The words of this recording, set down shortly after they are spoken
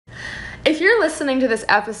If you're listening to this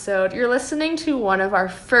episode, you're listening to one of our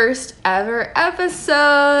first ever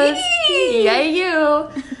episodes. Yay, you!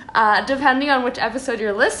 Depending on which episode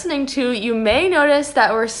you're listening to, you may notice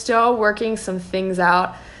that we're still working some things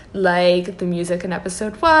out, like the music in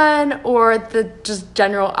episode 1 or the just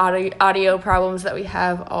general audio problems that we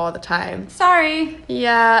have all the time. Sorry.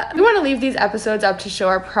 Yeah, we want to leave these episodes up to show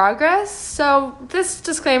our progress, so this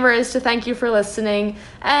disclaimer is to thank you for listening,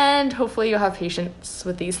 and hopefully you'll have patience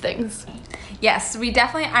with these things. Yes, we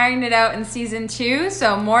definitely ironed it out in season 2,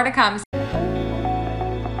 so more to come.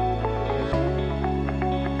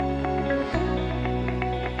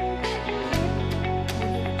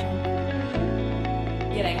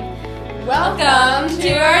 Welcome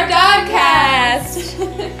to our Dogcast!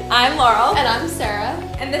 I'm Laurel. And I'm Sarah.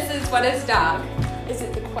 And this is What is Dog? Is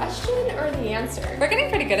it the question or the answer? We're getting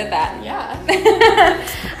pretty good at that. Yeah.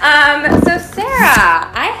 So Sarah,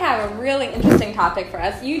 I have a really interesting topic for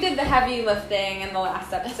us. You did the heavy lifting in the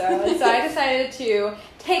last episode, so I decided to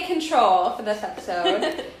take control for this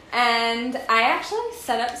episode. And I actually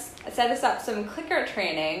set us up some clicker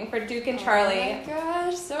training for Duke and Charlie. Oh my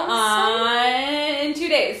gosh, so exciting. In 2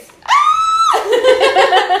 days.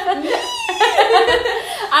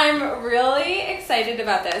 I'm really excited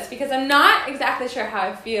about this because I'm not exactly sure how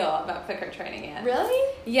I feel about clicker training yet.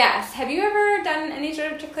 Really? Yes. Have you ever done any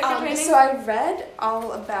sort of clicker training? So I read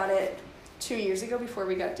all about it 2 years ago before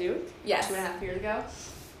we got Duke. Yes. 2.5 years ago.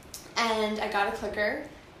 And I got a clicker,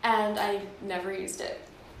 and I never used it.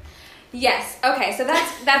 Yes. Okay. So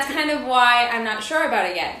that's kind of why I'm not sure about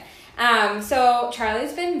it yet. So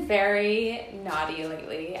Charlie's been very naughty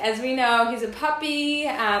lately. As we know, he's a puppy.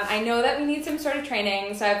 I know that we need some sort of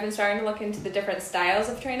training, so I've been starting to look into the different styles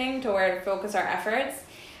of training to where to focus our efforts.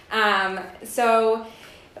 So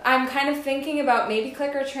I'm kind of thinking about maybe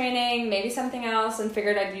clicker training, maybe something else, and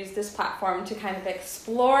figured I'd use this platform to kind of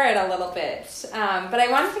explore it a little bit. But I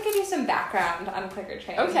wanted to give you some background on clicker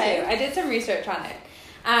training too. I did some research on it.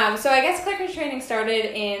 So I guess clicker training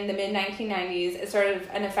started in the mid-1990s as sort of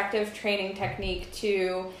an effective training technique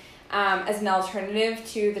to, as an alternative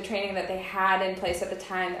to the training that they had in place at the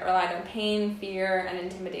time that relied on pain, fear, and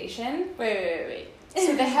intimidation. Wait.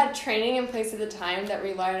 So they had training in place at the time that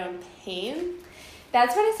relied on pain?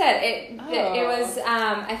 That's what I said. It was,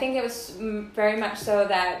 I think it was very much so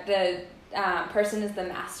that the person is the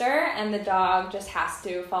master and the dog just has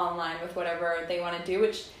to fall in line with whatever they want to do,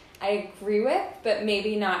 which I agree with, but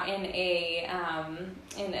maybe not in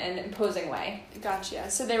in an imposing way.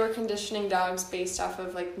 Gotcha. So they were conditioning dogs based off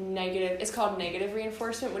of it's called negative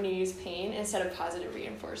reinforcement when you use pain instead of positive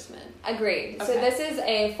reinforcement. Agreed. Okay. So this is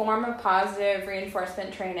a form of positive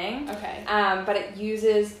reinforcement training. Okay. But it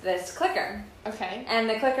uses this clicker. Okay. And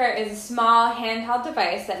the clicker is a small handheld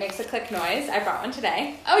device that makes a click noise. I brought one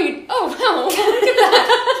today. Oh, wow. Look at that.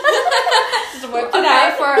 Just whipped it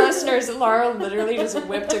out. For our listeners, Laura literally just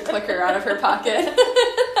whipped a clicker out of her pocket.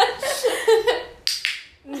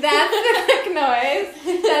 That's the click noise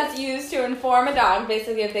that's used to inform a dog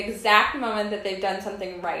basically at the exact moment that they've done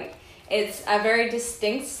something right. It's a very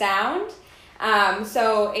distinct sound.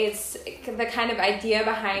 So it's the kind of idea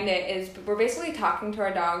behind it is we're basically talking to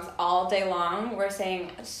our dogs all day long. We're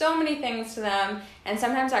saying so many things to them, and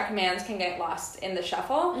sometimes our commands can get lost in the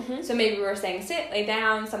shuffle. Mm-hmm. So maybe we're saying sit, lay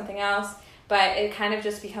down, something else, but it kind of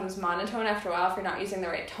just becomes monotone after a while if you're not using the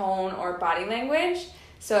right tone or body language.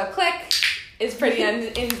 So a click is pretty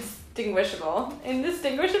indistinguishable.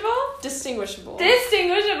 Indistinguishable? Distinguishable.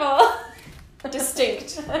 Distinct.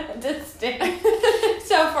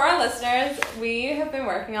 So for our listeners, we have been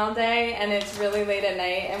working all day and it's really late at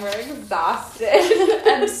night and we're exhausted.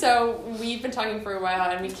 And so we've been talking for a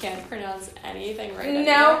while and we can't pronounce anything right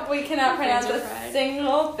now. No, we cannot pronounce a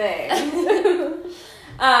single thing.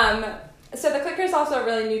 So the clicker is also a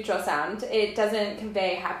really neutral sound. It doesn't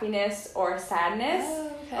convey happiness or sadness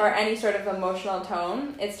or any sort of emotional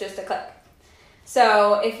tone. It's just a click.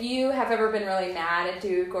 So if you have ever been really mad at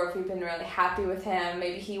Duke or if you've been really happy with him,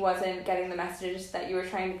 maybe he wasn't getting the messages that you were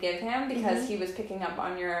trying to give him because he was picking up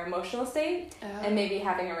on your emotional state and maybe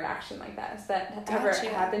having a reaction like that. Has that ever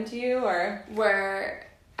happened to you? Or where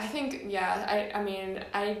I think, I mean,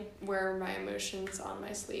 I wear my emotions on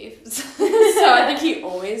my sleeves. So I think he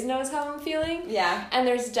always knows how I'm feeling. Yeah. And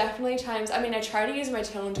there's definitely times, I mean, I try to use my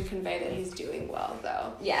tone to convey that he's doing well,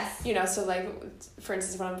 though. Yes. You know, so like, for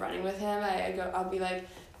instance, when I'm running with him, I'll be like,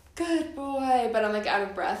 good boy, but I'm like out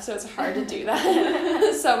of breath, so it's hard to do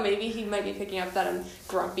that. So maybe he might be picking up that I'm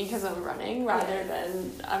grumpy because I'm running rather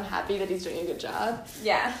than I'm happy that he's doing a good job.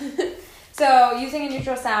 Yeah. So using a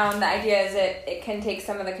neutral sound, the idea is it can take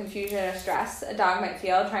some of the confusion or stress a dog might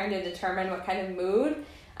feel trying to determine what kind of mood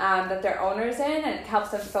that their owner's in, and it helps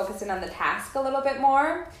them focus in on the task a little bit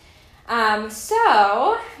more.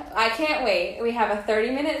 So I can't wait. We have a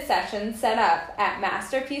 30-minute session set up at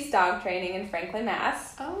Masterpiece Dog Training in Franklin,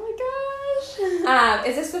 Mass. Oh my gosh.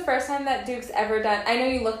 Is this the first time that Duke's ever done? I know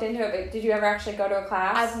you looked into it, but did you ever actually go to a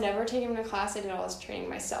class? I've never taken a class. I did all this training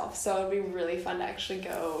myself, so it'd be really fun to actually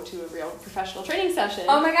go to a real professional training session.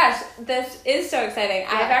 Oh my gosh, this is so exciting.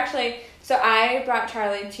 Yeah. So I brought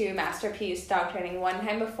Charlie to Masterpiece Dog Training one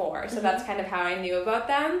time before, so that's kind of how I knew about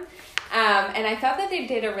them. And I thought that they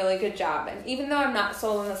did a really good job. And even though I'm not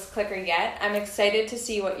sold on this clicker yet, I'm excited to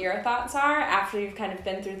see what your thoughts are after you've kind of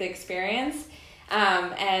been through the experience.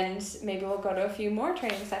 And maybe we'll go to a few more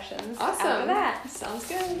training sessions after that. Sounds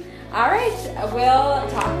good. All right. We'll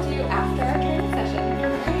talk to you after our training session.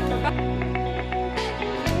 Bye-bye.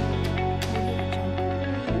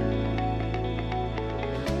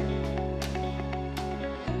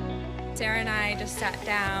 Sarah and I just sat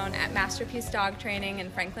down at Masterpiece Dog Training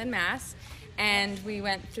in Franklin, Mass. And we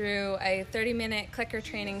went through a 30-minute clicker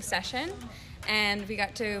training session. And we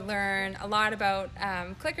got to learn a lot about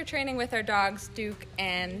clicker training with our dogs, Duke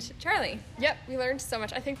and Charlie. Yep, we learned so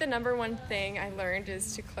much. I think the number one thing I learned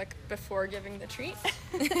is to click before giving the treat.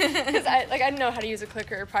 Because I didn't know how to use a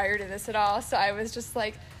clicker prior to this at all, so I was just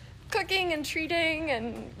like clicking and treating,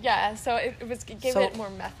 and yeah, so it gave it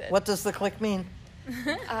more method. What does the click mean?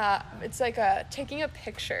 It's like taking a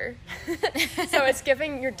picture. So it's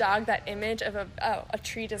giving your dog that image of a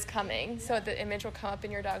treat is coming. So the image will come up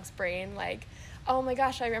in your dog's brain like, oh my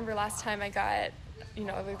gosh, I remember last time I got,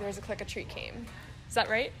 like there was a click, a treat came. Is that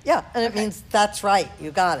right? Yeah, and it means that's right.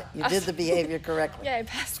 You got it. You did the behavior correctly. Yeah, I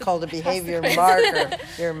passed. It's called a behavior marker.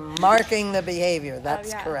 You're marking the behavior.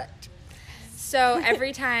 That's correct. So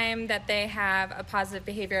every time that they have a positive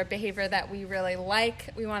behavior, a behavior that we really like,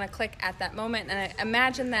 we want to click at that moment. And I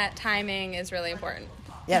imagine that timing is really important.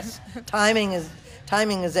 Yes, timing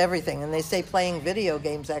is everything. And they say playing video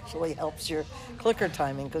games actually helps your clicker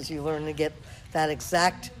timing because you learn to get that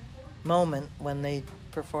exact moment when they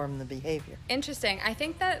perform the behavior. Interesting. I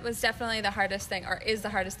think that was definitely the hardest thing, or is the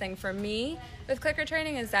hardest thing for me with clicker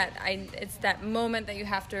training, is that it's that moment that you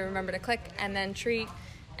have to remember to click and then treat.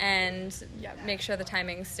 And make sure the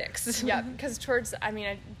timing sticks. Yeah, because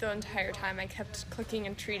the entire time I kept clicking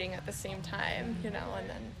and treating at the same time, and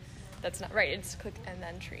then that's not right. It's click and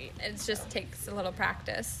then treat. It just takes a little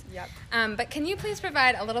practice. Yep. But can you please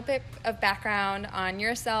provide a little bit of background on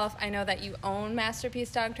yourself? I know that you own Masterpiece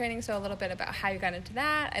Dog Training, so a little bit about how you got into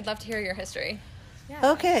that. I'd love to hear your history.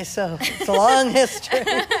 Yeah. Okay, so it's a long history.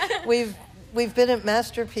 We've been at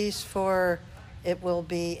Masterpiece for... It will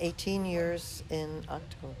be 18 years in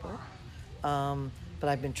October, but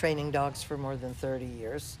I've been training dogs for more than 30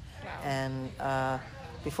 years. Wow. And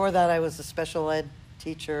before that, I was a special ed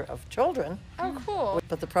teacher of children. Oh, cool.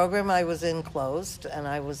 But the program I was in closed, and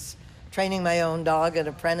I was training my own dog and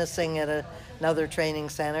apprenticing at another training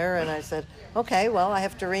center, and I said, okay, well, I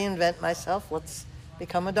have to reinvent myself. Let's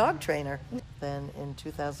become a dog trainer. Then in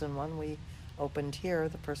 2001, we opened here.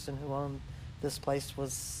 The person who owned this place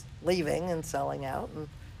was leaving and selling out, and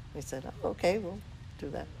we said, oh, okay, we'll do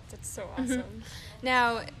that. That's so awesome.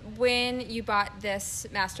 Now, when you bought this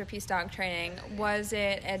Masterpiece Dog Training, was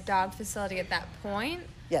it a dog facility at that point?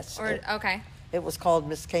 Yes. Okay. It was called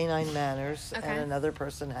Miss Canine Manners, Okay. and another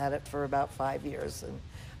person had it for about 5 years,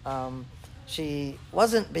 and she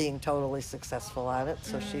wasn't being totally successful at it,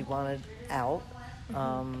 so she wanted out,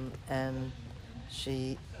 and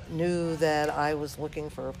she knew that I was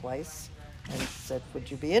looking for a place and said, would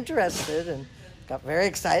you be interested? And got very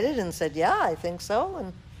excited and said, yeah, I think so.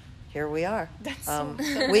 And here we are.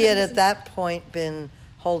 We had at that point been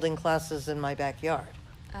holding classes in my backyard.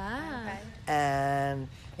 Okay. And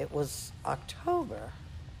it was October.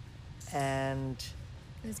 And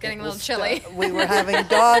It's getting a little chilly. We were having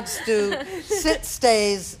dogs do sit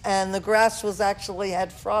stays, and the grass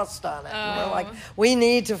had frost on it. And we're like, we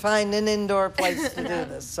need to find an indoor place to do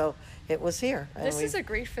this. So it was here. This is a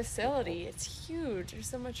great facility. It's huge. There's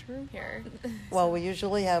so much room here. Well, we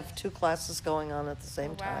usually have 2 classes going on at the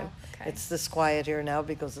same time. Okay. It's this quiet here now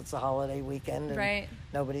because it's a holiday weekend and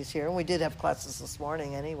nobody's here. And we did have classes this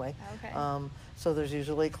morning anyway. Okay. So there's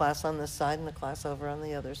usually a class on this side and a class over on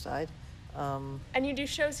the other side. And you do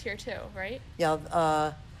shows here too, right?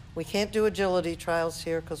 Yeah, we can't do agility trials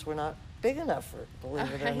here because we're not big enough for it,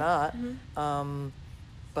 believe it or not.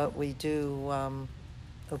 But we do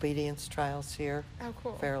obedience trials here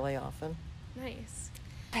fairly often. Nice.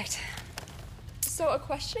 Right. So a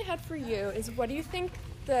question I had for you is, what do you think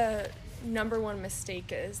the number one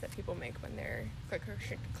mistake is that people make when they're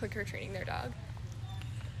clicker training their dog?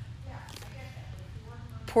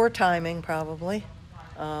 Poor timing, probably.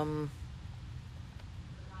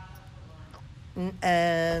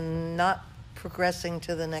 and not progressing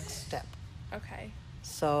to the next step. Okay.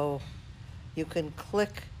 So you can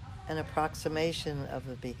click an approximation of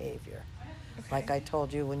the behavior. Okay. Like I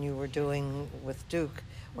told you when you were doing with Duke,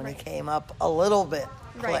 when he Right. came up a little bit,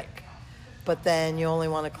 click. Right. But then you only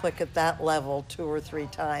want to click at that level 2 or 3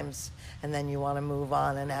 times, and then you want to move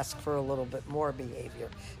on and ask for a little bit more behavior.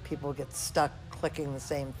 People get stuck clicking the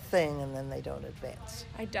same thing, and then they don't advance.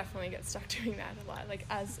 I definitely get stuck doing that a lot. Like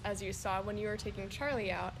as you saw when you were taking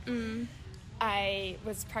Charlie out, I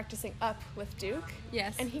was practicing up with Duke.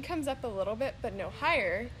 Yes. And he comes up a little bit, but no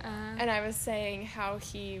higher. Uh. And I was saying how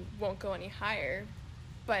he won't go any higher,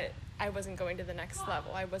 but I wasn't going to the next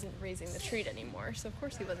level. I wasn't raising the treat anymore. So of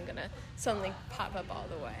course he wasn't gonna suddenly pop up all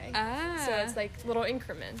the way. So it's like little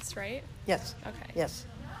increments, right? Yes. Okay. Yes.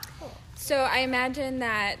 Cool. So I imagine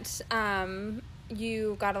that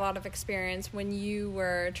you got a lot of experience when you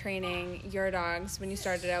were training your dogs when you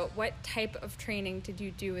started out. What type of training did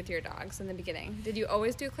you do with your dogs in the beginning? Did you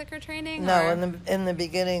always do clicker training? No, or? in the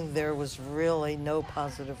beginning there was really no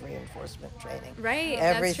positive reinforcement training. Right.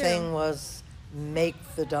 Everything was make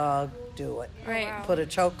the dog do it. Right. Wow. Put a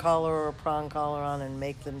choke collar or a prong collar on and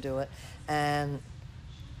make them do it. And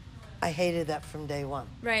I hated that from day one.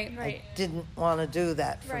 Right. Right. I didn't want to do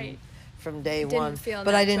that Right. from day Didn't one. feel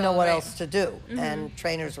But I didn't know natural, what right. else to do. And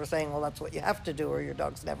trainers were saying, well, that's what you have to do or your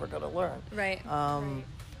dog's never going to learn. Right. Right.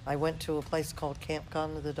 I went to a place called Camp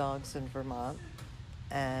Gone to the Dogs in Vermont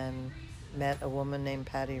and met a woman named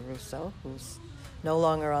Patty Russo, who's no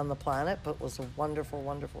longer on the planet, but was a wonderful,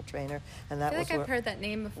 wonderful trainer. And I that feel was like I've heard that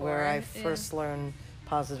name before. where I Yeah. first learned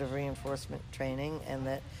positive reinforcement training, and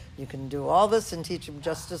that you can do all this and teach them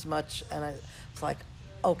just as much. And I was like,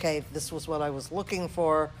 okay, this was what I was looking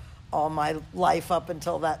for all my life up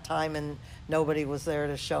until that time, and nobody was there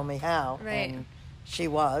to show me how. Right. And she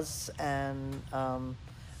was, and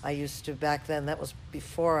I used to, back then, that was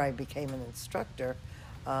before I became an instructor,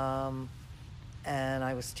 and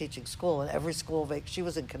I was teaching school, and every school, she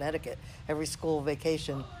was in Connecticut, every school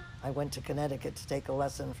vacation, I went to Connecticut to take a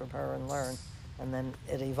lesson from her and learn, and then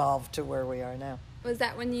it evolved to where we are now. Was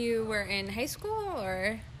that when you were in high school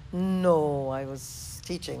or? No, I was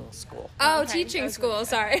teaching school. Oh, Okay. teaching Those school. were-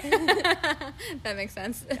 Sorry. That makes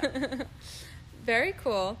sense. Very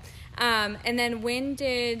cool. And then when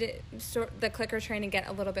did the clicker training get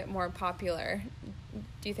a little bit more popular?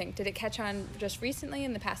 Do you think? Did it catch on just recently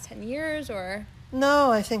in the past 10 years or?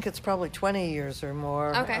 No, I think it's probably 20 years or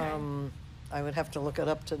more. Okay. I would have to look it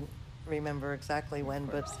up to remember exactly when,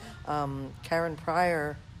 but course. Karen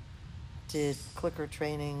Pryor did clicker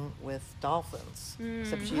training with dolphins,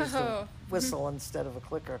 except she used a Oh. whistle instead of a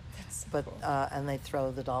clicker. That's so But cool. and they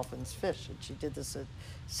throw the dolphins fish, and she did this at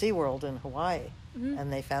SeaWorld in Hawaii,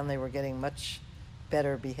 and they found they were getting much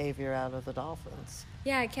better behavior out of the dolphins.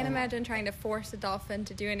 Yeah, I can't And- imagine trying to force a dolphin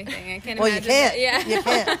to do anything. I can't Well, you imagine. can't. Yeah. You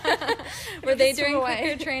can't. Were they Swim doing away.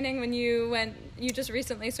 clicker training when you went? You just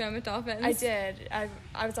recently swam with dolphins. I did.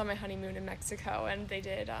 I was on my honeymoon in Mexico, and they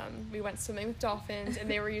did. We went swimming with dolphins, and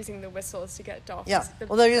they were using the whistles to get dolphins. Yeah. The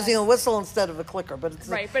Well, they're using a best- whistle instead of a clicker, but it's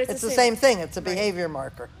Right, but it's the same thing. It's a right. behavior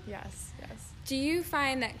marker. Yes. Yes. Do you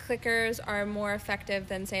find that clickers are more effective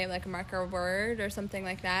than, say, like a marker word or something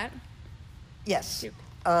like that? Yes. Duke.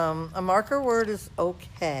 A marker word is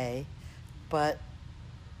okay, but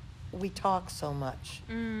we talk so much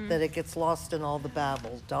that it gets lost in all the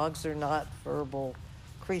babble. Dogs are not verbal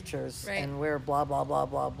creatures, Right. and we're blah, blah, blah,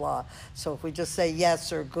 blah, blah. So if we just say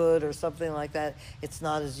yes or good or something like that, it's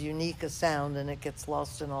not as unique a sound, and it gets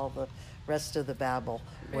lost in all the rest of the babble,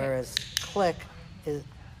 whereas click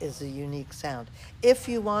is a unique sound. If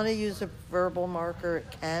you want to use a verbal marker,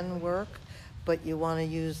 it can work, but you want to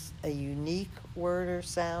use a unique word or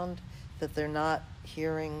sound that they're not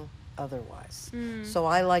hearing otherwise. So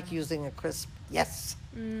I like using a crisp yes.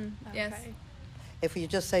 Yes. Okay. If you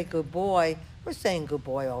just say good boy, we're saying good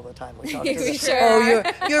boy all the time. We talk to We them. sure Oh,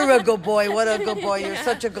 are. you're a good boy. What a good boy. You're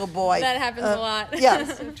such a good boy. That happens a lot. Yeah,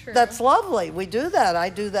 So true. that's lovely. We do that. I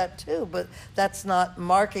do that too. But that's not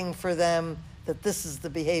marking for them that this is the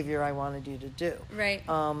behavior I wanted you to do. Right.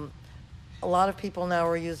 A lot of people now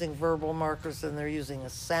are using verbal markers and they're using a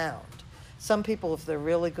sound. Some people, if they're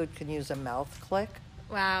really good, can use a mouth click.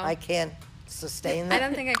 Wow. I can't sustain I that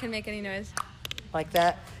don't think I can make any noise. like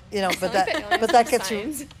that. You know, but like that the but that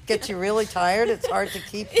signs. gets you really tired. It's hard to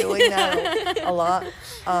keep doing that a lot.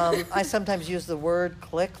 I sometimes use the word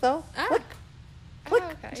click though. Ah. Click. Click.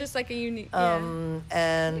 Oh, okay. Just like a unique.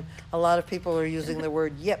 And a lot of people are using the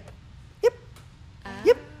word yip. Yip. Ah.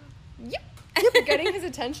 Yip. Yep. You're getting his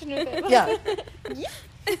attention with it. Yeah.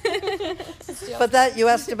 But that you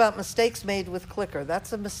asked about mistakes made with clicker.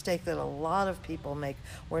 That's a mistake that a lot of people make.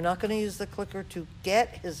 We're not going to use the clicker to get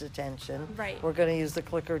his attention. Right. We're going to use the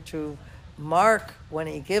clicker to mark when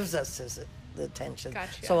he gives us his attention.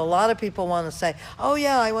 Gotcha. So a lot of people want to say, "Oh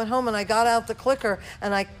yeah, I went home and I got out the clicker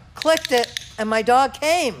and I clicked it and my dog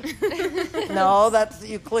came." No, that's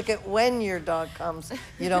you click it when your dog comes.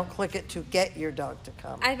 You don't click it to get your dog to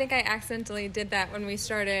come. I think I accidentally did that when we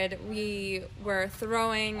started. We were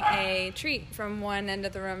throwing a treat from one end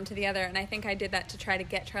of the room to the other, and I think I did that to try to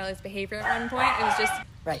get Charlie's behavior at one point. It was just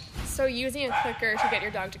Right. So using a clicker to get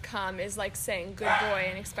your dog to come is like saying good boy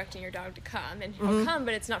and expecting your dog to come, and he'll come,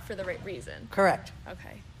 but it's not for the right reason. Correct.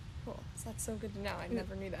 Okay, cool. So that's so good to know. I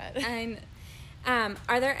never knew that. And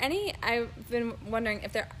are there any? I've been wondering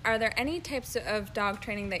if are there any types of dog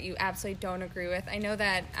training that you absolutely don't agree with? I know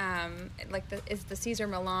that is the Cesar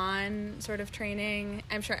Millan sort of training.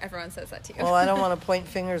 I'm sure everyone says that to you. Well, I don't want to point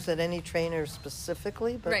fingers at any trainer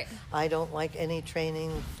specifically, but Right. I don't like any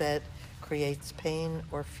training that creates pain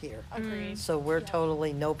or fear. Agreed. So we're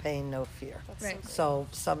totally no pain, no fear. That's Right. so So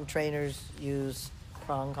some trainers use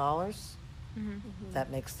prong collars. That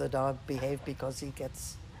makes the dog behave because he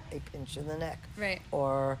gets a pinch in the neck. Right.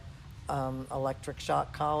 Or electric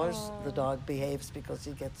shock collars. The dog behaves because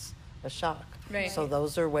he gets a shock. Right. So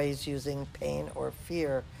those are ways using pain or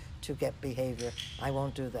fear to get behavior. I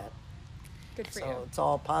won't do that. good for So you. it's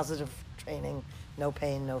all positive training, no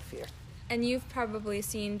pain, no fear. And you've probably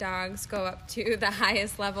seen dogs go up to the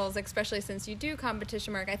highest levels, especially since you do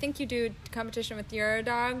competition work. I think you do competition with your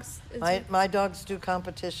dogs. My dogs do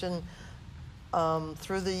competition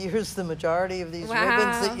through the years. The majority of these Wow.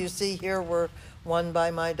 ribbons that you see here were won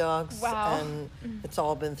by my dogs. Wow. And it's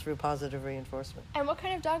all been through positive reinforcement. And what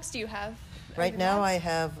kind of dogs do you have? Right now I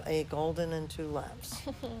have a golden and 2 labs.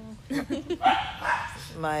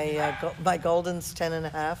 My golden's 10 and a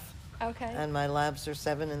half. Okay. And my labs are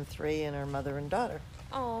 7 and 3 and are mother and daughter.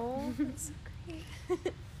 Oh, that's so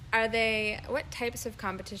great. What types of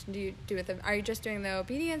competition do you do with them? Are you just doing the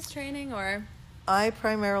obedience training or? I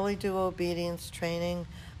primarily do obedience training.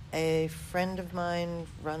 A friend of mine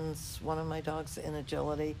runs one of my dogs in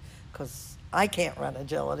agility because I can't run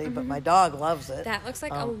agility, but my dog loves it. That looks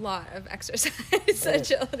like a lot of exercise, is.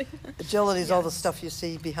 agility. Agility is all the stuff you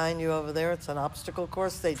see behind you over there. It's an obstacle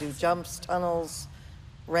course. They do jumps, tunnels,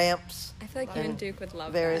 ramps. I feel like you and Duke would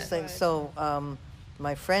love various that. things. So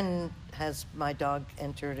my friend has my dog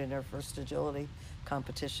entered in her first agility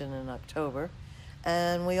competition in October.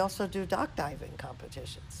 And we also do dock diving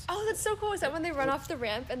competitions. Oh, that's so cool. Is that when they run off the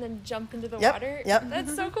ramp and then jump into the Yep, water? yep.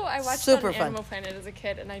 That's so cool. I watched Super that on fun. Animal Planet as a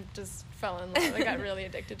kid, and I just fell in love. I got really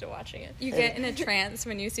addicted to watching it. You get in a trance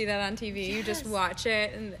when you see that on TV. You just Yes. watch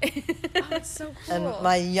it. And Oh, that's so cool. And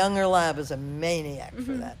my younger lab is a maniac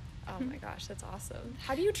for that. Oh my gosh, that's awesome.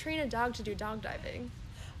 How do you train a dog to do dog diving?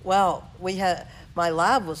 Well, my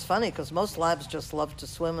lab was funny because most labs just love to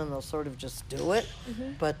swim and they'll sort of just do it.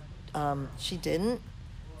 But she didn't.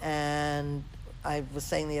 And I was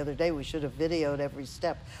saying the other day we should have videoed every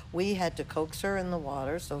step. We had to coax her in the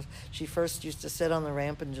water. So she first used to sit on the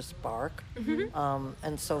ramp and just bark.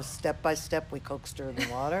 And so step by step we coaxed her in the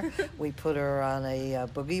water. We put her on a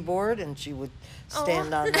boogie board and she would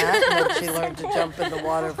stand on that. And then she learned to jump in the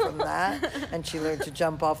water from that. And she learned to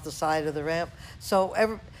jump off the side of the ramp. So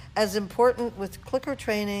as important with clicker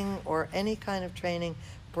training or any kind of training,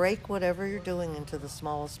 break whatever you're doing into the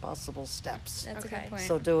smallest possible steps. That's a Okay. good point.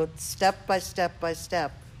 So do it step by step by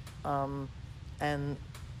step, and then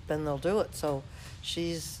they'll do it. So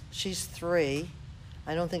she's 3.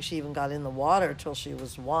 I don't think she even got in the water till she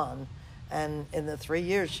was 1. And in the 3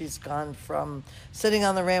 years, she's gone from sitting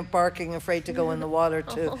on the ramp barking, afraid to go in the water,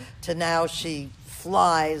 to now she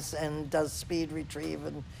flies and does speed retrieve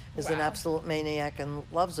and is an Wow. absolute maniac and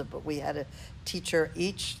loves it. But we had to teach her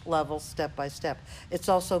each level step by step. It's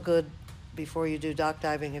also good before you do dock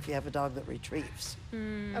diving if you have a dog that retrieves.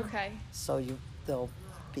 Okay. So they'll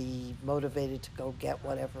be motivated to go get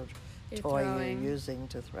whatever You're toy throwing. you're using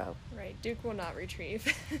to throw. Right. Duke will not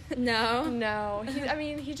retrieve. No? No.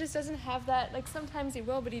 He just doesn't have that. Like, sometimes he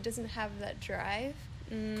will, but he doesn't have that drive.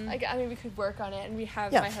 Like, I mean, we could work on it, and Yeah.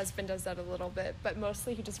 my husband does that a little bit, but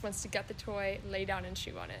mostly he just wants to get the toy, lay down, and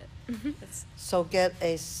chew on it. It's, So get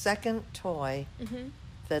a second toy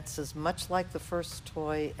that's as much like the first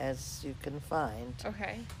toy as you can find,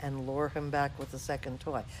 okay. and lure him back with the second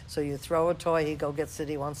toy. So you throw a toy, he go gets it,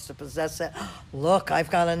 he wants to possess it. Look, I've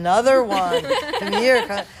got another one. Come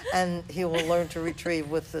here. And he will learn to retrieve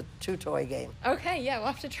with the 2-toy game. Okay, yeah, we'll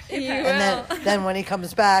have to try You that. will. And then when he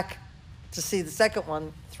comes back to see the second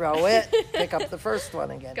one, throw it, pick up the first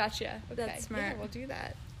one again. Gotcha. Okay. That's smart. Yeah, we'll do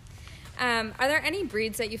that. Are there any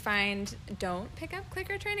breeds that you find don't pick up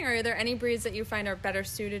clicker training, or are there any breeds that you find are better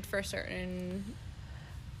suited for certain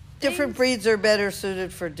Different things? breeds are better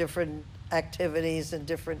suited for different activities and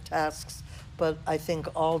different tasks, but I think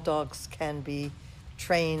all dogs can be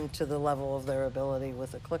trained to the level of their ability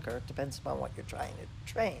with a clicker. It depends upon what you're trying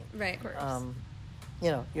to train. Right.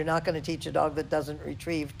 You're not going to teach a dog that doesn't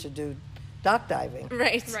retrieve to do dock diving.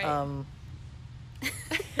 Right. Right.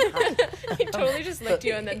 He totally just licked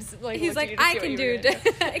you and then He's looked at like, you to I see what can you were do,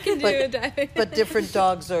 gonna I can do But- diving. But different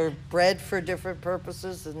dogs are bred for different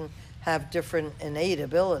purposes and have different innate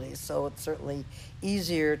abilities, so it's certainly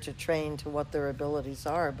easier to train to what their abilities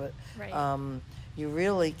are. But Right. you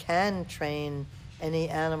really can train any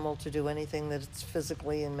animal to do anything that it's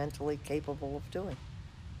physically and mentally capable of doing.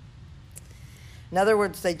 In other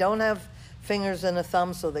words, they don't have fingers and a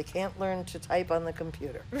thumb, so they can't learn to type on the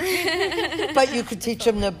computer. But you could teach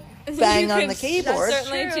them to bang You on could the keyboard.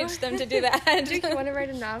 certainly True. teach them to do that. Duke, you want to write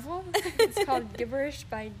a novel? It's called Gibberish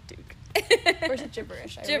by Duke. Or is it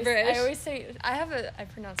gibberish? Gibberish. I always say, I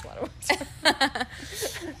pronounce a lot of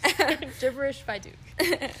words. Gibberish by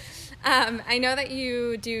Duke. I know that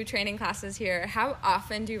you do training classes here. How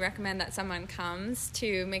often do you recommend that someone comes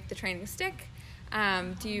to make the training stick?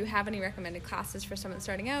 Do you have any recommended classes for someone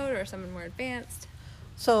starting out or someone more advanced?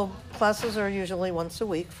 So classes are usually once a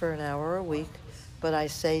week for an hour a week, but I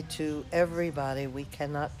say to everybody, you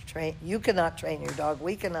cannot train your dog,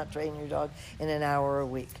 we cannot train your dog in an hour a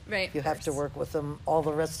week. Right, You of have to course. work with them all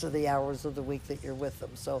the rest of the hours of the week that you're with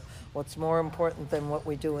them. So what's more important than what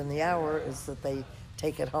we do in the hour is that they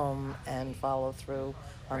take it home and follow through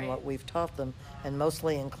on Right. what we've taught them. And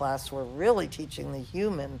mostly in class, we're really teaching the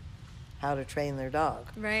human how to train their dog.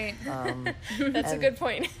 Right. That's a And- good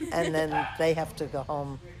point. And then they have to go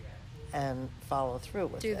home and follow through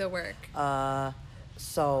with Do it. the work.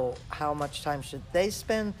 So how much time should they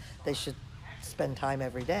spend? They should spend time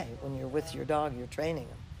every day. When you're with your dog, you're training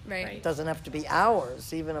them. Right. It doesn't have to be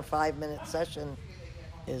hours. Even a 5-minute session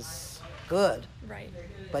is good, Right.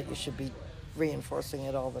 but you should be reinforcing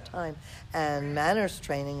it all the time. And manners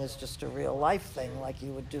training is just a real life thing like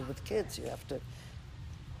you would do with kids. You have to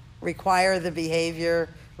require the behavior,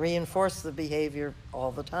 reinforce the behavior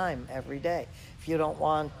all the time, every day. If you don't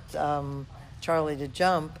want Charlie to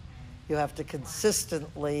jump, you have to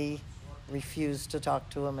consistently refuse to talk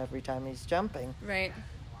to him every time he's jumping. Right.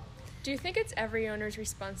 Do you think it's every owner's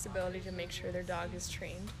responsibility to make sure their dog is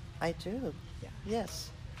trained? I do. Yeah. Yes.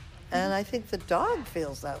 And I think the dog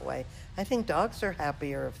feels that way. I think dogs are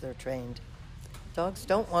happier if they're trained. Dogs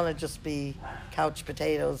don't want to just be couch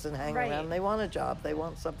potatoes and hang Right. around. They want a job. They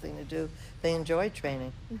want something to do. They enjoy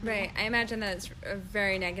training. Right. I imagine that it's a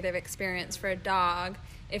very negative experience for a dog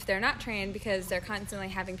if they're not trained because they're constantly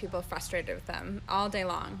having people frustrated with them all day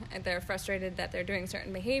long. And they're frustrated that they're doing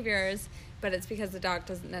certain behaviors, but it's because the dog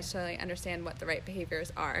doesn't necessarily understand what the right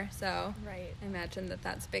behaviors are. So Right. I imagine that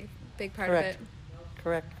that's a big part Correct. of it.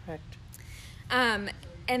 Correct.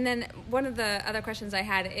 And then one of the other questions I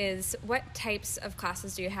had is, what types of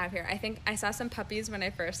classes do you have here? I think I saw some puppies when I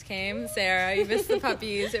first came. Sarah, you missed the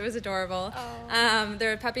puppies. It was adorable. Oh. There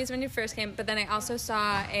were puppies when you first came, but then I also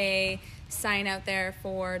saw a sign out there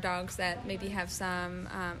for dogs that maybe have some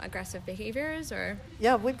aggressive behaviors or...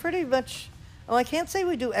 Yeah, we pretty much, well, I can't say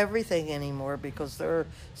we do everything anymore because there are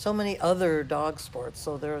so many other dog sports.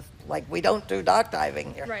 So they're like, we don't do dock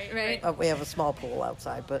diving here. Right. Right. We have a small pool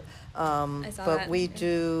outside, but saw that. we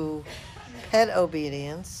do pet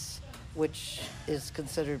obedience, which is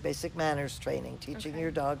considered basic manners training, teaching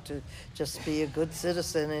your dog to just be a good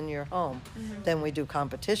citizen in your home. Then we do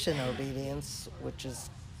competition obedience, which is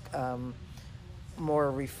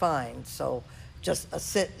more refined. So just a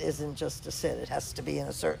sit isn't just a sit. It has to be in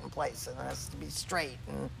a certain place and it has to be straight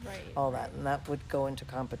and Right. all that. And that would go into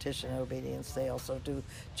competition obedience. They also do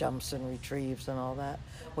jumps and retrieves and all that.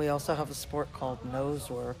 We also have a sport called nose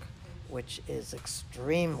work, which is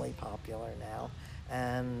extremely popular now.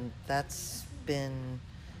 And that's been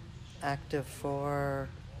active for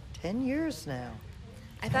 10 years now.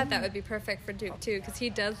 I thought that would be perfect for Duke, too, because he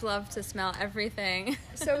does love to smell everything.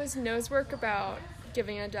 So is nose work about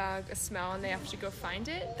giving a dog a smell and they have to go find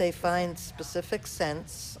it? They find specific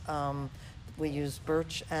scents. We use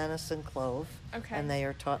birch, anise, and clove. Okay. And they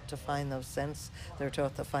are taught to find those scents. They're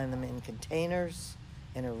taught to find them in containers,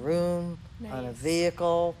 in a room, on a Nice.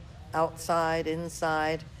 vehicle, outside,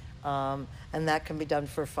 inside. And that can be done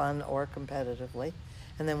for fun or competitively.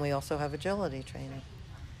 And then we also have agility training.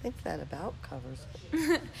 I think that about covers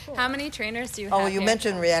it. How many trainers do you have Oh, you here?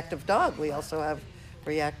 mentioned reactive dog. We also have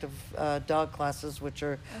reactive dog classes, which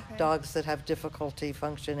are Okay. dogs that have difficulty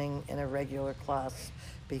functioning in a regular class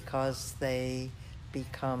because they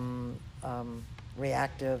become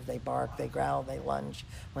reactive. They bark, they growl, they lunge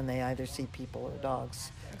when they either see people or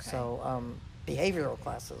dogs. Okay. So behavioral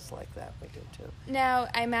classes like that we do too. Now,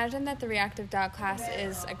 I imagine that the reactive dog class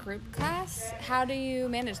is a group class. How do you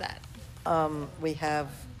manage that? We have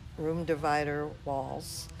room divider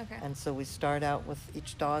walls, Okay. and so we start out with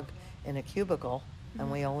each dog in a cubicle,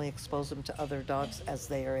 and we only expose them to other dogs as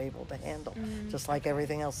they are able to handle, just like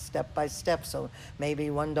everything else, step by step. So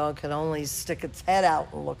maybe one dog can only stick its head out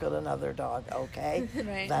and look at another dog, okay?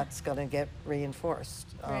 Right. That's going to get reinforced.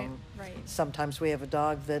 Right. Sometimes we have a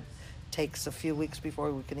dog that takes a few weeks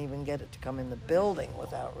before we can even get it to come in the building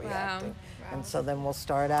without reacting. And so then we'll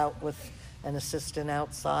start out with an assistant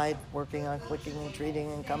outside working on clicking and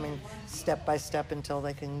treating and coming step by step until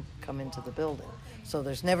they can come into the building. So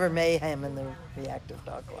there's never mayhem in the reactive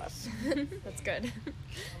dog class. That's good.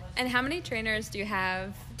 And how many trainers do you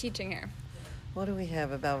have teaching here? What do we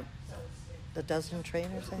have? About a dozen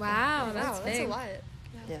trainers, I think? Wow, that's big. That's a lot.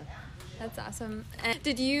 Yeah. That's awesome. And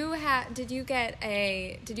did you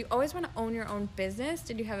always want to own your own business?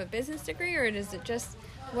 Did you have a business degree, or is it just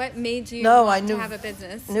what made you want to have a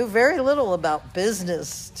business? Knew very little about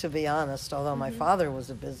business, to be honest, although my father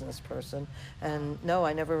was a business person. And no,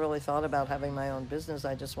 I never really thought about having my own business.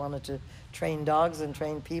 I just wanted to train dogs and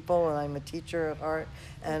train people, and I'm a teacher at heart.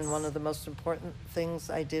 And one of the most important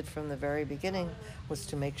things I did from the very beginning was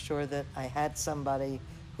to make sure that I had somebody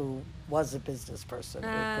who was a business person, who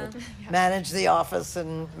could manage the office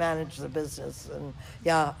and manage the business. And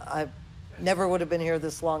yeah, I never would have been here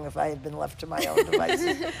this long if I had been left to my own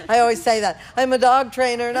devices. I always say that. I'm a dog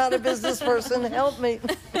trainer, not a business person. Help me.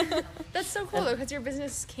 That's so cool, though, because your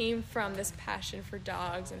business came from this passion for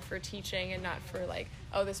dogs and for teaching, and not for like,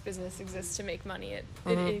 oh, this business exists to make money. It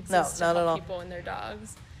exists to not at all. help people and their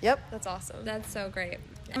dogs. Yep. That's awesome. That's so great.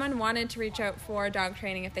 If someone wanted to reach out for dog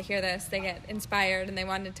training, if they hear this, they get inspired and they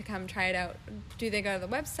wanted to come try it out. Do they go to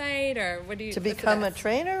the website, or what do you? To become a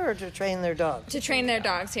trainer or to train their dogs? To train their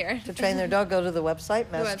dogs here. To train their dog, go to the website,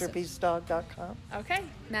 website. masterpiecedog.com. Okay,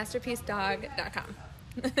 masterpiecedog.com.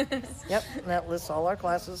 Yep, and that lists all our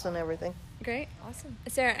classes and everything. Great. Awesome.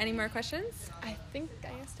 Sarah, any more questions? I think I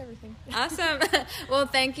asked everything. Awesome. Well,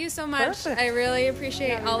 thank you so much. Perfect. I really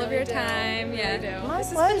appreciate all of your do. time. Yeah. My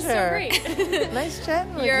This pleasure. has been so great. Nice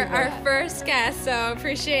chatting with You're you. our first guest, so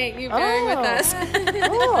appreciate you bearing with us.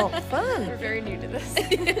 Cool, fun. We're very new to this.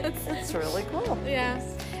 It's really cool. Yeah.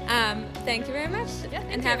 Thank you very much. Yeah,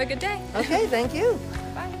 and have a good day. Okay, thank you.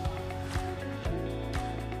 Bye.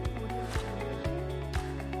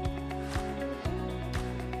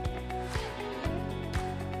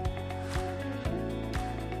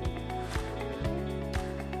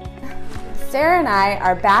 Sarah and I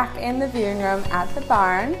are back in the viewing room at the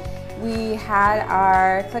barn. We had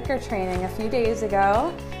our clicker training a few days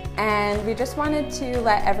ago, and we just wanted to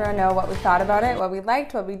let everyone know what we thought about it, what we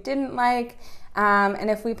liked, what we didn't like, and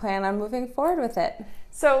if we plan on moving forward with it.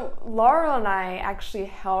 So Laurel and I actually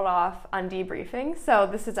held off on debriefing. So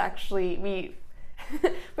this is actually, we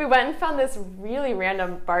went and found this really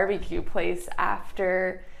random barbecue place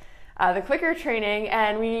after the clicker training,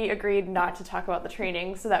 and we agreed not to talk about the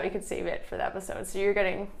training so that we could save it for the episode. So you're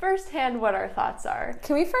getting firsthand what our thoughts are.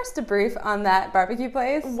 Can we first debrief on that barbecue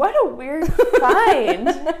place? What a weird find.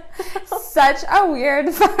 Such a weird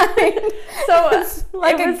find. So It's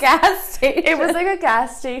like a gas station. It was like a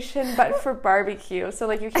gas station, but for barbecue. So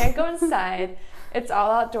like you can't go inside. It's all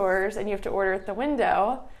outdoors, and you have to order at the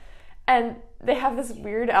window. And they have this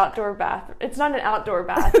weird outdoor bathroom. It's not an outdoor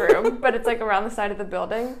bathroom, but it's like around the side of the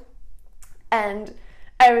building. And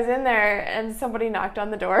I was in there, and somebody knocked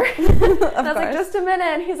on the door. And I was like, just a minute.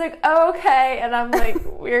 And he's like, oh, okay. And I'm like,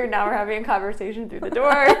 we're having a conversation through the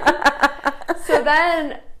door. So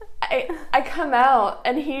then I come out,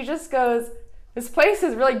 and he just goes, this place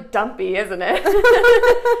is really dumpy, isn't it?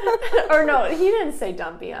 Or no, he didn't say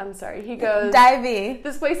dumpy. I'm sorry. He goes, divey.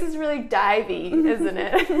 this place is really divey, isn't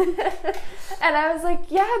it? And I was like,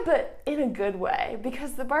 yeah, but in a good way,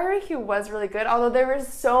 because the barbecue was really good, although there was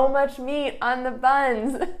so much meat on the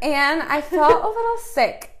buns. And I felt a little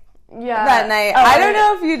sick Yeah. that night. I don't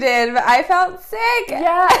know if you did, but I felt sick.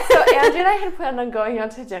 Yeah, so Angie and I had planned on going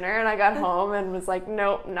out to dinner, and I got home and was like,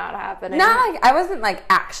 nope, not happening. Not like, I wasn't like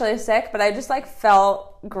actually sick, but I just like felt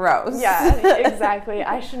gross. Yeah, exactly.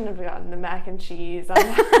 I shouldn't have gotten the mac and cheese.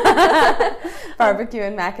 Barbecue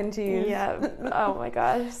and mac and cheese. Yeah. Oh my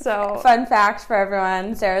gosh. So Fun fact for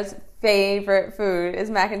everyone, Sarah's favorite food is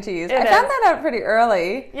mac and cheese. I It found is. that out pretty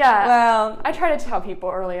early. Yeah. Well, I try to tell people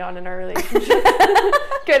early on in our relationship.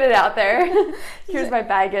 Get it out there. Here's my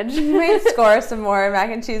baggage. you may score some more mac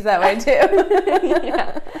and cheese that way too.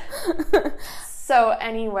 Yeah. So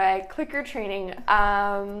anyway, clicker training.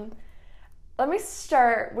 Let me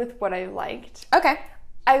start with what I liked. Okay.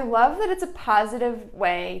 I love that it's a positive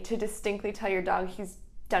way to distinctly tell your dog he's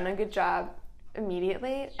done a good job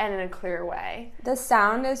immediately and in a clear way. The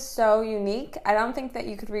sound is so unique. I don't think that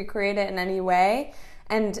you could recreate it in any way.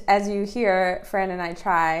 And as you hear Fran and I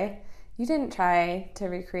try, you didn't try to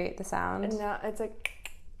recreate the sound. No, it's like...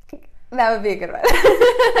 That would be a good one.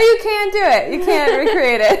 You can't do it. You can't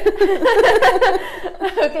recreate it.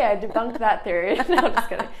 Okay, I debunked that theory. No, I'm just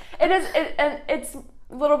kidding. And it's a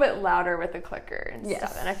little bit louder with the clicker and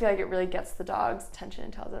stuff. And I feel like it really gets the dog's attention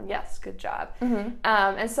and tells them, yes, good job.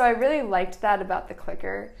 And so I really liked that about the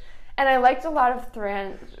clicker. And I liked a lot of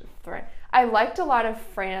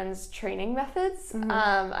Fran's training methods.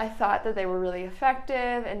 I thought that they were really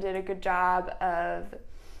effective and did a good job of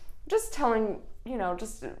just telling,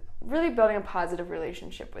 just really building a positive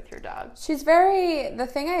relationship with your dog. The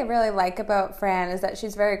thing I really like about Fran is that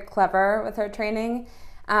she's very clever with her training.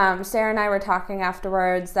 Sarah and I were talking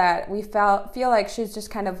afterwards that we feel like she's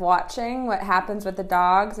just kind of watching what happens with the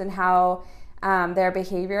dogs and how their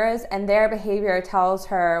behavior is, and their behavior tells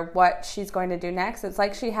her what she's going to do next. It's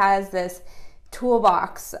like she has this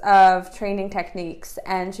toolbox of training techniques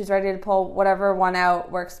and she's ready to pull whatever one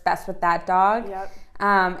out works best with that dog. Yep.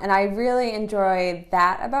 And I really enjoy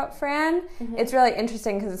that about Fran. It's really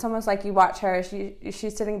interesting because it's almost like you watch her,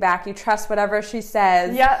 she's sitting back, you trust whatever she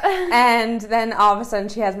says, and then all of a sudden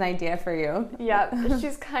she has an idea for you. Yep.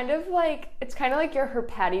 She's kind of like, it's kind of like you're her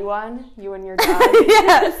Padawan, you and your dog.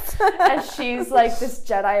 Yes. And she's like this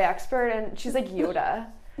Jedi expert and she's like Yoda.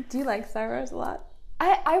 Do you like Star Wars a lot?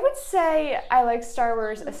 I would say I like Star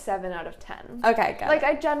Wars a 7 out of 10. Okay, good. Like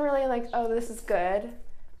I generally this is good.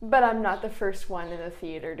 But I'm not the first one in the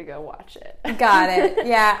theater to go watch it. Got it.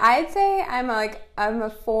 Yeah, I'd say I'm a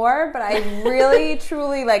 4, but I really,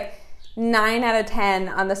 truly 9 out of 10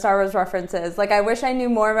 on the Star Wars references. I wish I knew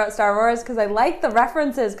more about Star Wars because I like the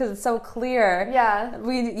references because it's so clear. Yeah.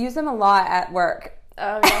 We use them a lot at work.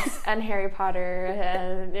 Oh, yes, and Harry Potter,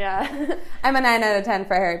 and yeah. I'm a 9 out of 10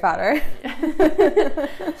 for Harry Potter.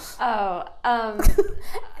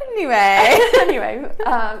 Anyway.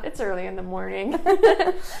 It's early in the morning.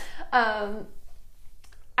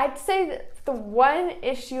 I'd say that the one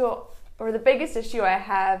issue, or the biggest issue I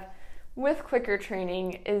have with clicker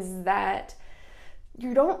training is that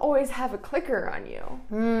you don't always have a clicker on you.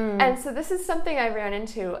 And so this is something I ran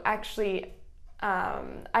into, actually.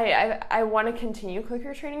 I want to continue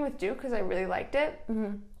clicker training with Duke because I really liked it,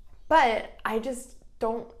 but I just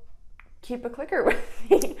don't keep a clicker with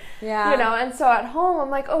me. Yeah. And so at home I'm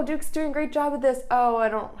like, oh, Duke's doing a great job with this. Oh, I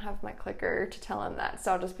don't have my clicker to tell him that,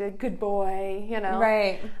 so I'll just be like, good boy,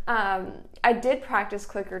 Right. I did practice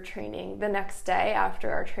clicker training the next day after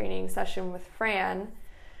our training session with Fran.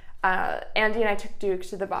 Andy and I took Duke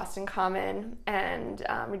to the Boston Common, and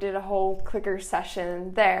we did a whole clicker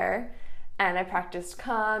session there. And I practiced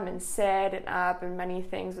come and sit and up and many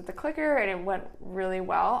things with the clicker, and it went really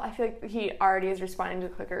well. I feel like he already is responding to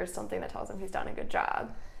the clicker as something that tells him he's done a good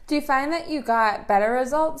job. Do you find that you got better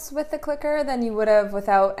results with the clicker than you would have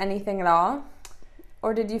without anything at all?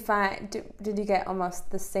 Or did you get almost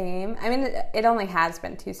the same? I mean, it only has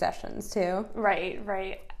been 2 sessions too.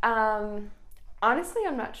 Right. Honestly,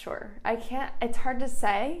 I'm not sure. It's hard to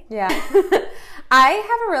say. Yeah. I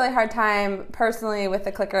have a really hard time personally with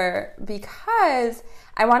the clicker because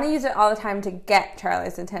I want to use it all the time to get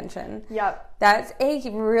Charlie's attention. Yep. That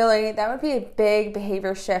would be a big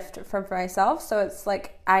behavior shift for myself. So it's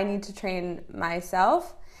like I need to train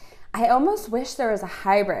myself. I almost wish there was a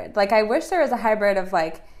hybrid. I wish there was a hybrid of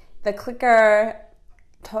the clicker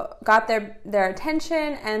got their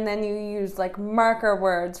attention, and then you use marker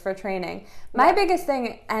words for training. My biggest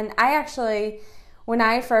thing, and I actually, when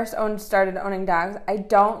I first started owning dogs, I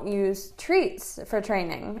don't use treats for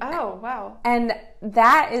training. Oh, wow. And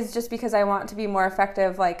that is just because I want to be more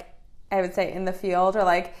effective, I would say in the field, or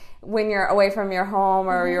when you're away from your home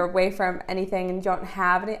or you're away from anything and you don't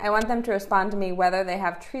have any. I want them to respond to me whether they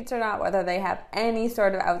have treats or not, whether they have any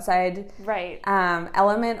sort of outside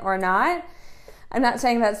element or not. I'm not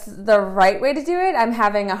saying that's the right way to do it. I'm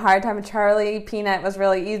having a hard time with Charlie. Peanut was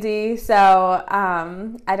really easy, so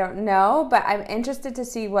I don't know. But I'm interested to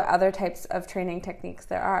see what other types of training techniques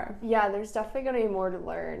there are. Yeah, there's definitely going to be more to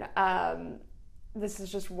learn. This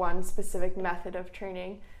is just one specific method of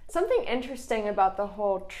training. Something interesting about the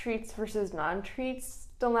whole treats versus non-treats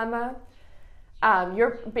dilemma,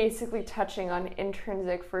 you're basically touching on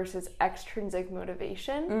intrinsic versus extrinsic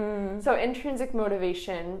motivation. So intrinsic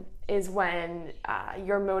motivation is when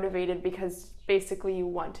you're motivated because basically you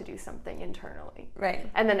want to do something internally. Right.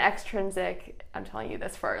 And then extrinsic, I'm telling you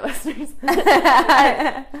this for our listeners.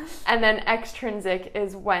 And then extrinsic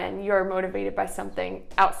is when you're motivated by something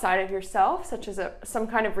outside of yourself, such as some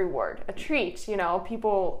kind of reward, a treat,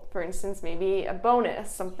 people, for instance, maybe a bonus,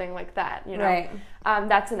 something like that, Right.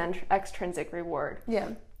 That's an extrinsic reward.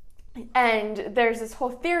 Yeah. And there's this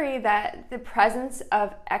whole theory that the presence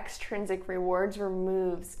of extrinsic rewards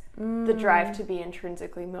removes the drive to be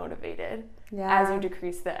intrinsically motivated as you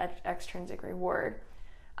decrease the extrinsic reward.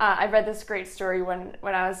 I read this great story when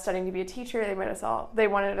I was studying to be a teacher. They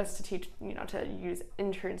wanted us to teach, to use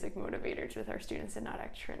intrinsic motivators with our students and not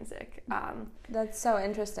extrinsic. That's so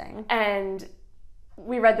interesting. And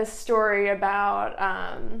we read this story about,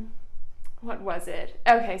 what was it?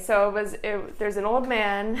 Okay, so there's an old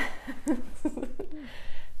man.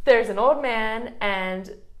 There's an old man,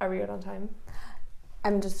 and are we good on time?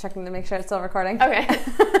 I'm just checking to make sure it's still recording. Okay.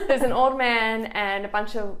 There's an old man and a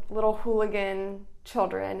bunch of little hooligan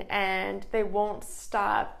children, and they won't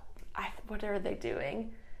stop. What are they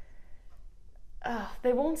doing?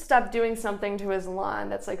 They won't stop doing something to his lawn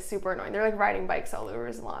that's like super annoying. They're like riding bikes all over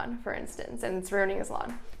his lawn, for instance, and it's ruining his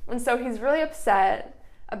lawn. And so he's really upset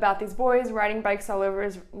about these boys riding bikes all over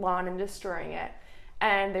his lawn and destroying it.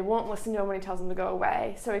 And they won't listen to him when he tells them to go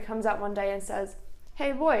away. So he comes out one day and says,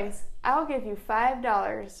 "Hey boys, I'll give you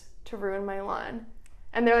 $5 to ruin my lawn."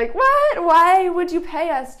 And they're like, "What? Why would you pay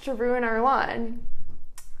us to ruin our lawn?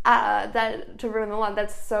 To ruin the lawn?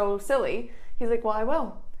 That's so silly." He's like, "Well, I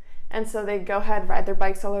will." And so they go ahead, ride their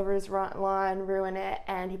bikes all over his lawn, ruin it,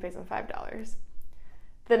 and he pays them $5.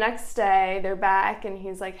 The next day, they're back, and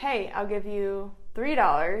he's like, "Hey, I'll give you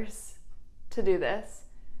 $3 to do this."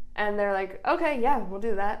 And they're like, "Okay, yeah, we'll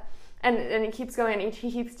do that." And it keeps going, and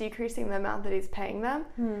he keeps decreasing the amount that he's paying them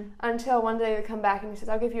until one day they come back and he says,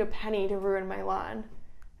 "I'll give you a penny to ruin my lawn."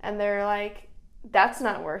 And they're like, "That's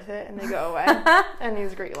not worth it." And they go away. And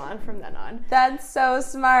he's great lawn from then on. That's so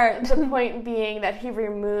smart. The point being that he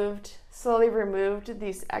slowly removed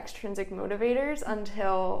these extrinsic motivators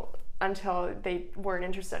until they weren't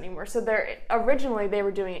interested anymore. So originally they were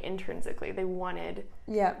doing it intrinsically. They wanted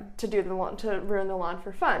to ruin the lawn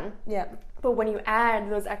for fun. Yep. But when you add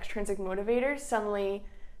those extrinsic motivators, suddenly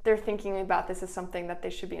they're thinking about this as something that they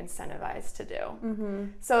should be incentivized to do. Mm-hmm.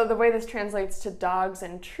 So the way this translates to dogs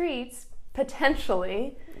and treats,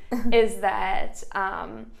 potentially, is that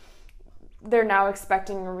they're now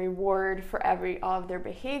expecting a reward for all of their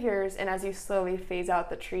behaviors, and as you slowly phase out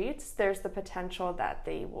the treats, there's the potential that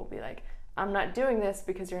they will be like, "I'm not doing this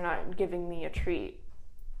because you're not giving me a treat."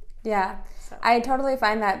 Yeah, So. I totally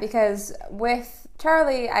find that because with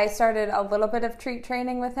Charlie, I started a little bit of treat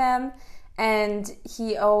training with him, and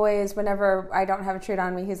he always, whenever I don't have a treat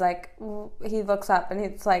on me, he's like, he looks up and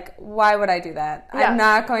he's like, "Why would I do that? Yeah. I'm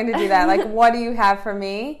not going to do that. Like, what do you have for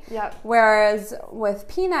me?" Yep. Whereas with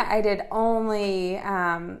Peanut, I did only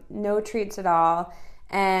no treats at all.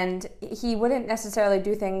 And he wouldn't necessarily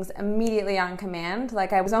do things immediately on command.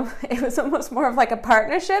 Like it was almost more of like a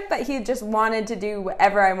partnership, but he just wanted to do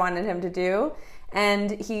whatever I wanted him to do.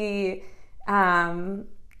 And he,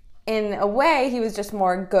 in a way, he was just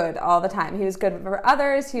more good all the time. He was good for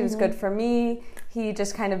others. He was good for me. He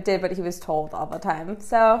just kind of did what he was told all the time.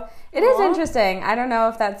 So it is interesting. I don't know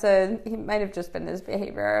if he might have just been his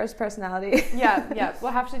behavior or his personality. Yeah.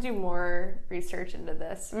 We'll have to do more research into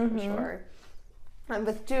this for sure. And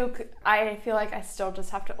with Duke, I feel like I still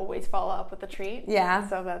just have to always follow up with a treat. Yeah.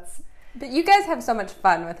 So that's... But you guys have so much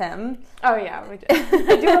fun with him. Oh, yeah, we do.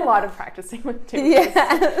 I do a lot of practicing with Duke.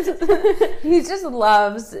 Yeah. He just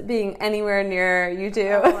loves being anywhere near you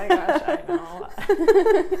two. Oh, my gosh, I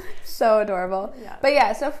know. So adorable. Yeah. But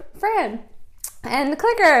yeah, so Fran and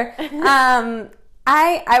Clicker,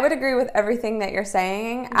 I would agree with everything that you're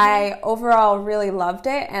saying. I overall really loved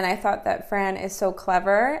it, and I thought that Fran is so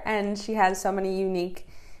clever, and she has so many unique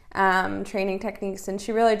training techniques, and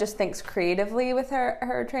she really just thinks creatively with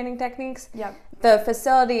her training techniques. Yep. The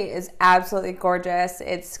facility is absolutely gorgeous.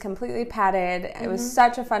 It's completely padded. It was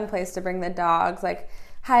such a fun place to bring the dogs. Like,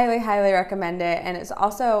 highly, highly recommend it. And it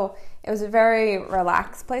was a very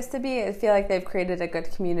relaxed place to be. I feel like they've created a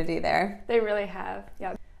good community there. They really have.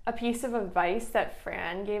 Yeah. A piece of advice that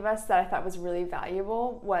Fran gave us that I thought was really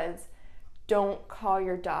valuable was, don't call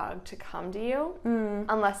your dog to come to you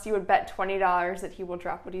unless you would bet $20 that he will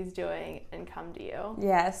drop what he's doing and come to you.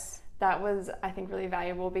 Yes. That was, I think, really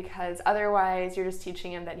valuable because otherwise you're just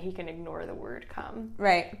teaching him that he can ignore the word come.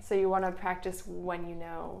 Right. So you want to practice when you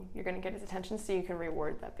know you're going to get his attention so you can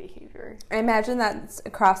reward that behavior. I imagine that's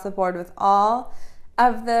across the board with all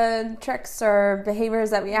of the tricks or behaviors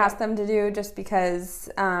that we ask them to do, just because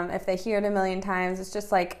if they hear it a million times, it's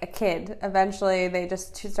just like a kid. Eventually, they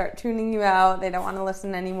just start tuning you out. They don't want to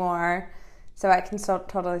listen anymore. So I can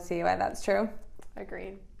totally see why that's true.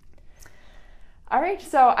 Agreed. All right,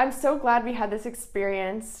 so I'm so glad we had this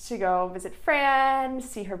experience to go visit Fran,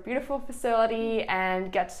 see her beautiful facility,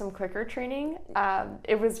 and get some clicker training.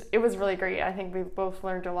 It was really great. I think we both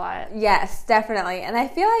learned a lot. Yes, definitely. And I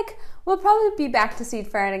feel like we'll probably be back to see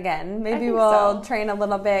Fran again. Maybe we'll train a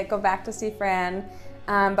little bit, go back to see Fran.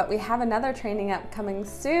 But we have another training upcoming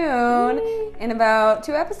soon in about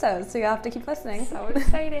 2 episodes, so you'll have to keep listening. So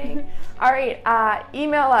exciting. All right,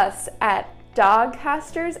 email us at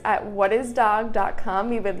dogcasters@whatisdog.com.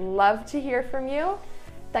 We would love to hear from you.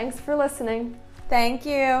 Thanks for listening. Thank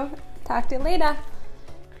you. Talk to you later.